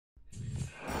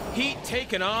Heat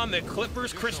taking on the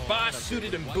Clippers. Chris Bosh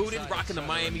suited and booted, rocking the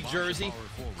Miami jersey.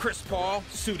 Chris Paul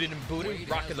suited and booted,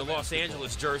 rocking the Los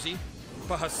Angeles jersey.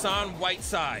 But Hassan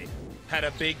Whiteside had a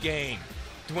big game.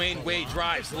 Dwayne Wade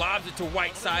drives, lobs it to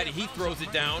Whiteside, and he throws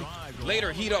it down.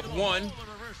 Later, Heat up one.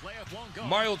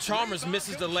 Mario Chalmers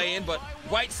misses the lay-in, but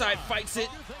Whiteside fights it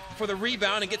for the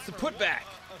rebound and gets the putback.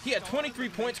 He had 23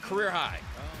 points, career high.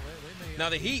 Now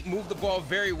the Heat moved the ball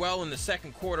very well in the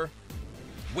second quarter.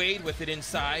 Wade with it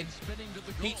inside.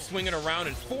 Heat swinging around,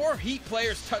 and 4 Heat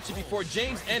players touch it before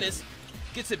James Ennis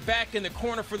gets it back in the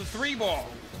corner for the 3-ball.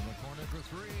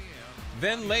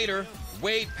 Then later,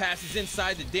 Wade passes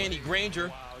inside to Danny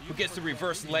Granger, who gets the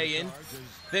reverse lay-in.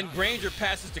 Then Granger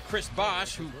passes to Chris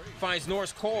Bosh, who finds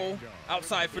Norris Cole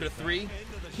outside for the 3.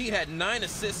 Heat had 9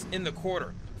 assists in the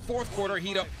quarter. Fourth quarter,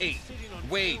 Heat up 8.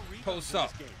 Wade posts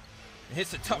up and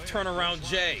hits a tough turnaround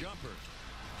Jay.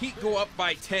 Heat go up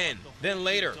by 10. Then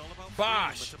later,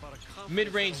 Bosh,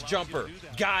 mid-range jumper,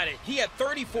 got it. He had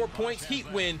 34 points. Heat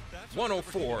win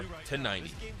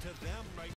 104-90.